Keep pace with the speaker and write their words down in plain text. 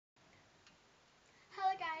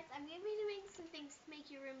I'm going to be doing some things to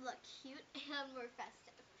make your room look cute and more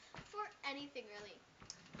festive. For anything, really.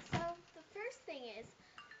 So, the first thing is,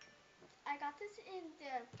 I got this in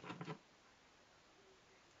the...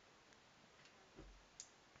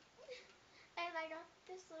 And I got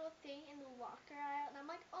this little thing in the locker aisle, and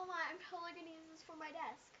I'm like, oh my, I'm totally going to use this for my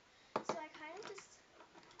desk. So I kind of just...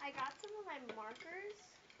 I got some of my markers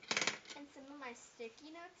and some of my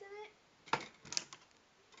sticky notes in it.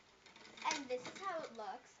 And this is how it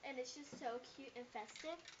looks, and it's just so cute and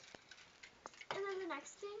festive. And then the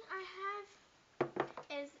next thing I have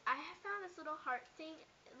is I have found this little heart thing,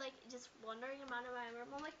 like just wandering around in my room.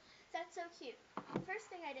 I'm like, that's so cute. First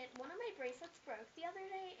thing I did, one of my bracelets broke the other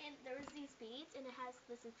day, and there was these beads, and it has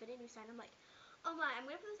this infinity sign. I'm like, oh my, I'm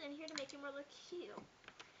gonna put this in here to make it more look cute.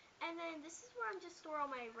 And then this is where I'm just store all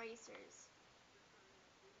my erasers.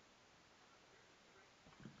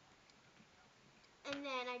 And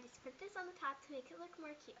then I just put this on the top to make it look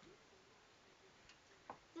more cute.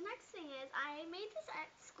 The next thing is, I made this at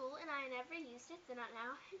school and I never used it, so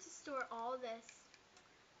now I just store all this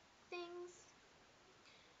things,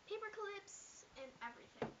 paper clips, and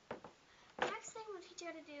everything. The next thing I'm going to teach you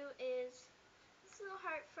how to do is this little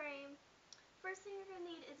heart frame. First thing you're going to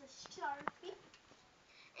need is a Sharpie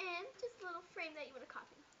and just a little frame that you want to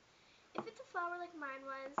copy. If it's a flower like mine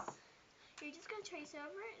was, you're just going to trace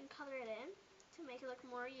over it and color it in to make it look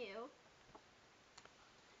more you.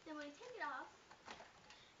 Then when you take it off,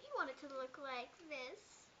 you want it to look like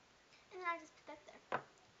this, and then I just put that there.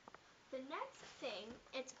 The next thing,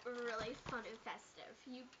 it's really fun and festive.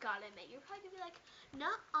 You gotta admit, you're probably gonna be like,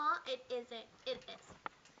 nuh-uh, it isn't. It is.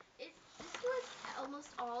 This was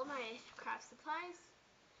almost all my craft supplies.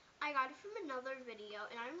 I got it from another video,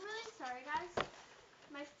 and I'm really sorry, guys.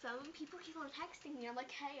 My phone, people keep on texting me. I'm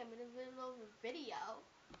like, hey, I'm in the middle of a video.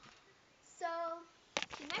 So,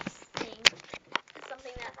 the next thing is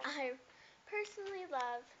something that I personally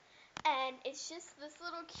love, and it's just this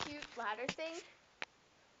little cute ladder thing.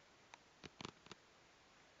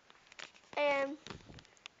 And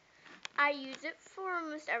I use it for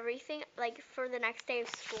almost everything, like for the next day of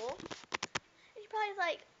school. And you're probably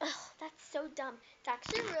like, ugh, that's so dumb. It's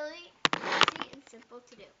actually really easy and simple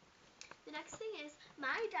to do. The next thing is,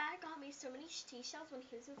 my dad got me so many seashells when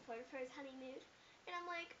he was in Florida for his honeymoon. And I'm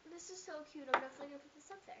like, this is so cute. I'm definitely going to put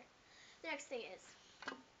this up there. The next thing is,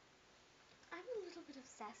 I'm a little bit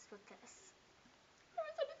obsessed with this.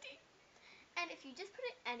 And if you just put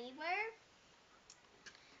it anywhere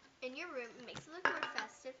in your room, it makes it look more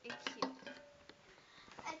festive and cute.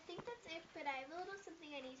 I think that's it, but I have a little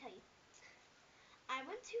something I need to tell you. I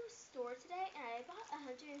went to a store today and I bought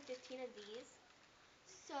 115 of these.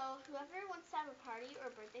 So whoever wants to have a party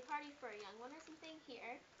or a birthday party for a young one or something,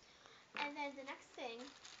 here. And then the next thing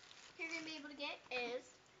you're going to be able to get is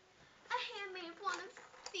a handmade one of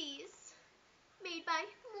these, made by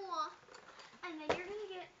moi. And then you're going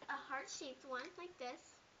to get a heart-shaped one like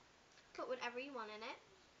this. Put whatever you want in it.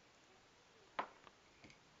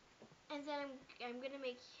 And then you're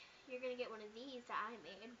going to get one of these that I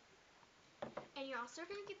made. And you're also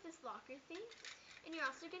going to get this locker thing. And you're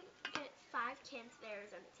also going to get 5 cans of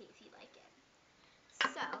Arizona tea if you like it.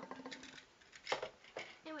 So,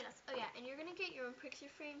 and what else? Oh yeah, and you're going to get your own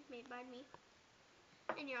picture frame made by me.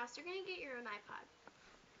 And you're also going to get your own iPod.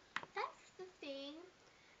 That's the thing.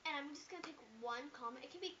 And I'm just going to take one comment. It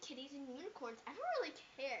can be kitties and unicorns. I don't really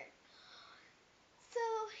care. So,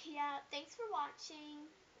 yeah, thanks for watching.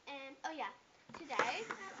 And, oh yeah, today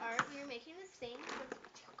at art we were making this thing with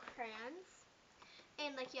crayons.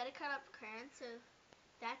 And, like, you had to cut up crayons, so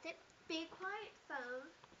that's it. Be quiet, phone.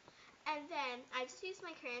 And then I just used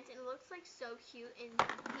my crayons, and it looks, like, so cute. And,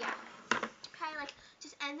 yeah, kind of, like,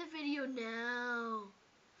 just end the video now.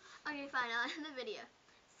 Okay, fine, I'll end the video.